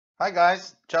Hi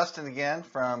guys, Justin again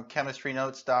from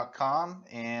chemistrynotes.com,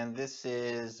 and this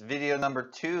is video number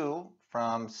 2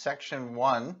 from section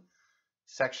 1.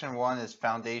 Section 1 is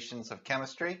Foundations of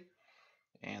Chemistry.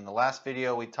 In the last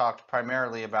video we talked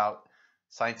primarily about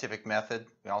scientific method.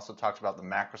 We also talked about the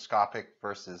macroscopic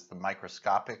versus the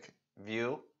microscopic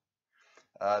view.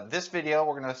 This video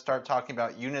we're going to start talking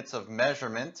about units of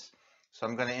measurement. So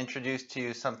I'm going to introduce to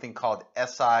you something called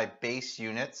SI base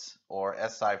units or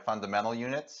SI fundamental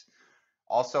units.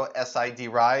 Also SI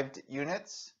derived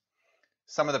units,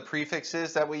 some of the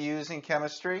prefixes that we use in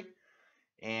chemistry,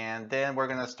 and then we're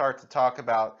going to start to talk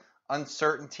about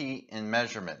uncertainty in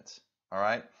measurement. All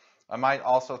right. I might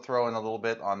also throw in a little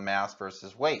bit on mass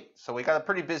versus weight. So we got a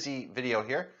pretty busy video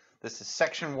here. This is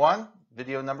section 1,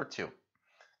 video number 2.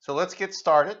 So let's get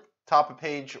started. Top of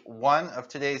page 1 of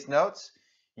today's notes,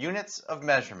 units of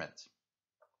measurement.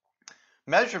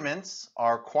 Measurements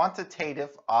are quantitative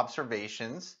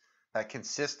observations that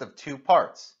consist of two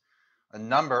parts, a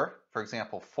number, for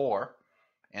example 4,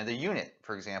 and a unit,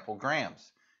 for example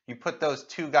grams. You put those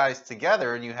two guys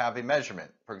together and you have a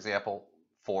measurement, for example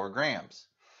 4 grams.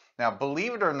 Now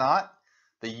believe it or not,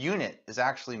 the unit is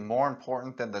actually more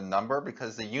important than the number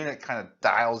because the unit kind of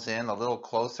dials in a little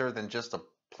closer than just a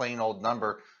plain old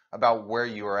number about where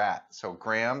you are at. So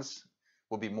grams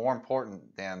will be more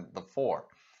important than the 4.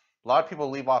 A lot of people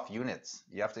leave off units.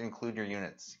 You have to include your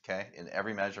units, okay, in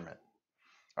every measurement.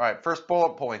 All right, first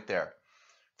bullet point there.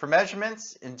 For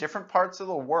measurements in different parts of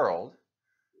the world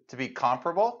to be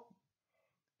comparable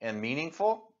and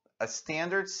meaningful, a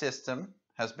standard system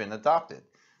has been adopted.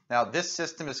 Now, this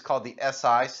system is called the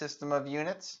SI system of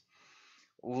units.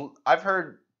 I've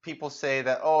heard people say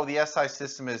that, oh, the SI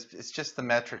system it's just the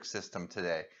metric system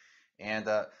today. And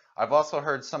I've also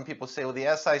heard some people say, well,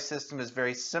 the SI system is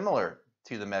very similar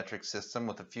to the metric system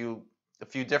with a few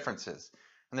differences.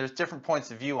 And there's different points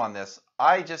of view on this.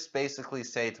 I just basically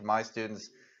say to my students,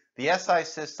 the SI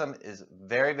system is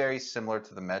very, very similar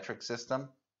to the metric system.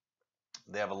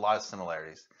 They have a lot of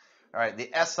similarities. All right, the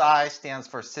SI stands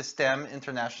for Système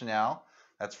International.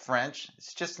 That's French.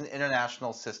 It's just an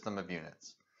international system of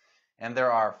units. And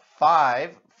there are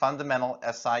 5 fundamental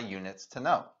SI units to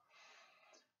know.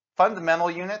 Fundamental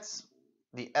units,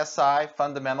 the SI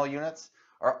fundamental units,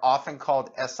 are often called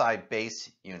SI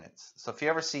base units. So if you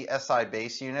ever see SI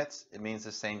base units, it means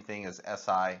the same thing as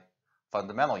SI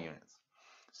fundamental units.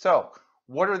 So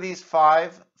what are these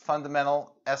 5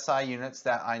 fundamental SI units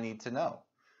that I need to know?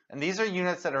 And these are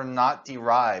units that are not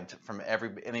derived from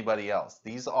anybody else.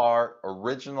 These are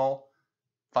original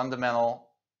fundamental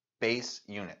base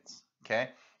units. Okay,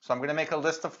 so I'm going to make a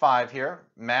list of 5 here.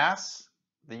 Mass,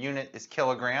 the unit is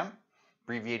kilogram,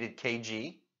 abbreviated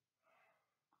kg.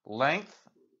 Length,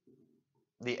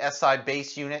 the SI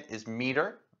base unit is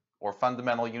meter, or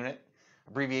fundamental unit,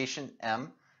 abbreviation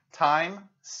M. Time,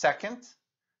 second,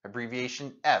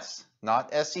 abbreviation S,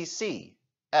 not SEC,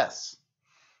 S.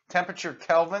 Temperature,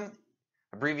 Kelvin,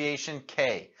 abbreviation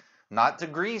K, not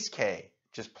degrees K,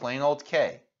 just plain old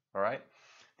K, all right?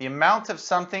 The amount of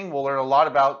something, we'll learn a lot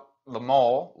about the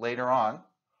mole later on.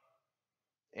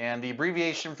 And the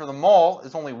abbreviation for the mole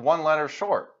is only 1 letter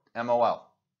short, MOL,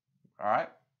 all right?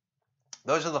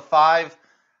 Those are the 5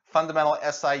 fundamental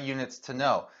SI units to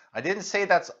know. I didn't say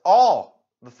that's all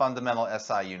the fundamental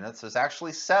SI units. There's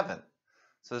actually 7.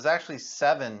 So there's actually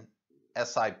 7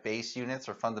 SI base units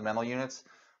or fundamental units,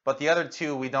 but the other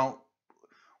 2 we don't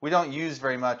use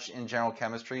very much in general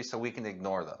chemistry, so we can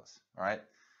ignore those. All right.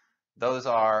 Those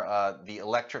are the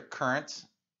electric current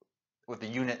with the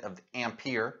unit of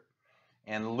ampere,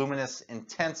 and luminous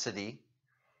intensity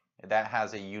that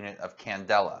has a unit of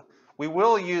candela. We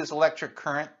will use electric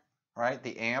current, right,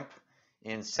 the amp,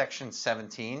 in section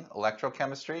 17,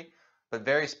 electrochemistry, but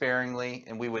very sparingly,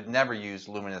 and we would never use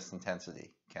luminous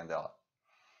intensity, candela.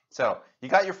 So you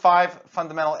got your 5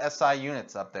 fundamental SI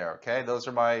units up there, okay? Those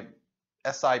are my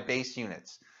SI base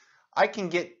units. I can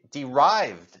get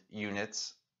derived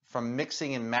units from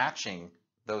mixing and matching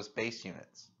those base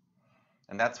units.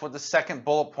 And that's what the second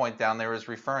bullet point down there is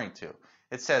referring to.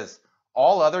 It says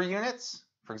all other units,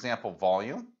 for example,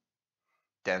 volume,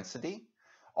 density,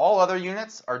 all other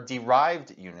units are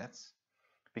derived units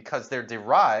because they're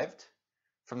derived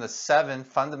from the 7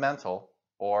 fundamental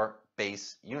or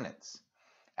base units.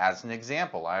 As an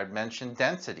example, I had mentioned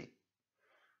density,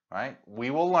 right? We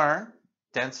will learn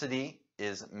density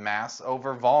is mass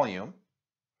over volume,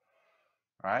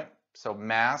 right? So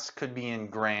mass could be in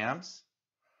grams.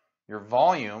 Your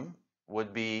volume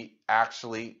would be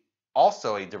actually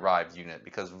also a derived unit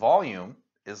because volume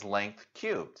is length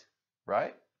cubed,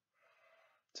 right?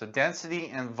 So density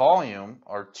and volume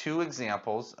are 2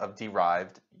 examples of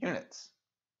derived units.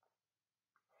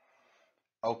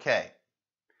 Okay,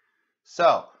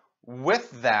 so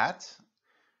with that,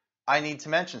 I need to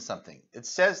mention something. It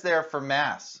says there for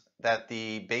mass that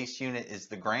the base unit is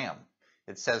the gram.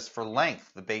 It says for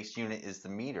length, the base unit is the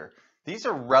meter. These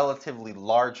are relatively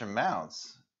large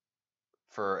amounts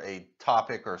for a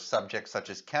topic or subject such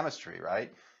as chemistry,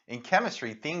 right? In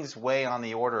chemistry, things weigh on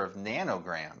the order of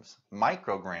nanograms,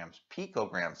 micrograms,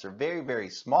 picograms. They're very, very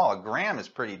small. A gram is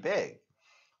pretty big.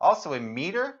 Also, a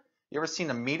meter, you ever seen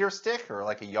a meter stick or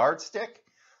like a yardstick?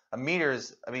 A meter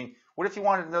is, I mean, what if you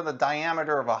wanted to know the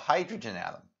diameter of a hydrogen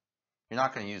atom? You're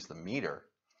not going to use the meter.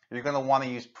 You're going to want to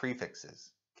use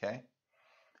prefixes, okay?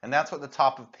 And that's what the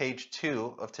top of page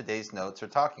 2 of today's notes are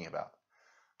talking about.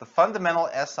 The fundamental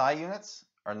SI units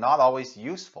are not always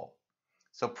useful,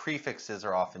 so prefixes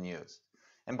are often used.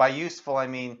 And by useful, I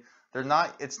mean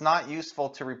it's not useful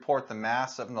to report the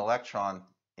mass of an electron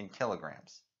in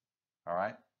kilograms, all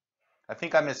right? I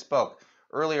think I misspoke.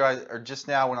 Earlier, or just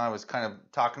now when I was kind of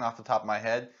talking off the top of my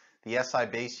head, the SI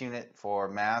base unit for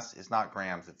mass is not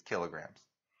grams, it's kilograms.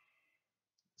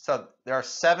 So there are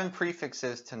 7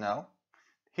 prefixes to know.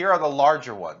 Here are the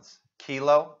larger ones,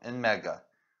 kilo and mega.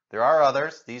 There are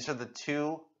others. These are the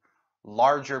 2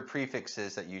 larger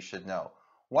prefixes that you should know.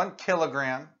 1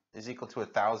 kilogram is equal to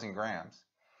 1,000 grams.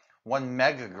 1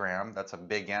 megagram, that's a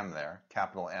big M there,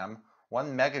 capital M.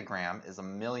 1 megagram is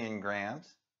 1,000,000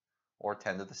 grams, or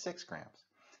 10 to the 6 grams.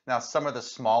 Now, some of the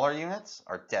smaller units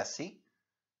are deci.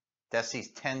 Deci's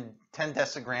 10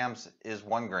 decigrams is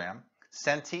 1 gram.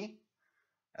 Centi,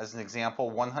 as an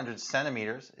example, 100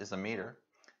 centimeters is a meter.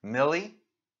 Milli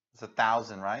is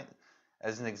 1,000, right?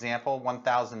 As an example,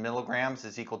 1,000 milligrams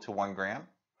is equal to 1 gram.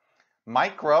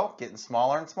 Micro, getting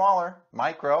smaller and smaller.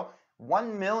 Micro,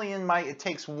 1 million, it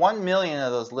takes 1 million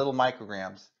of those little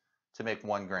micrograms to make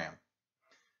 1 gram.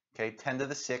 Okay, 10 to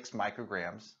the 6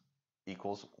 micrograms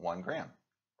equals 1 gram.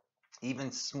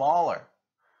 Even smaller.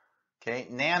 Okay,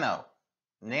 nano,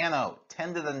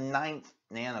 10 to the 9th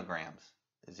nanograms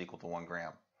is equal to 1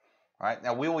 gram. All right,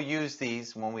 now we will use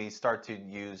these when we start to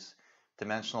use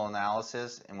dimensional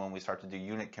analysis and when we start to do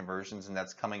unit conversions, and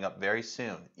that's coming up very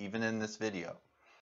soon, even in this video.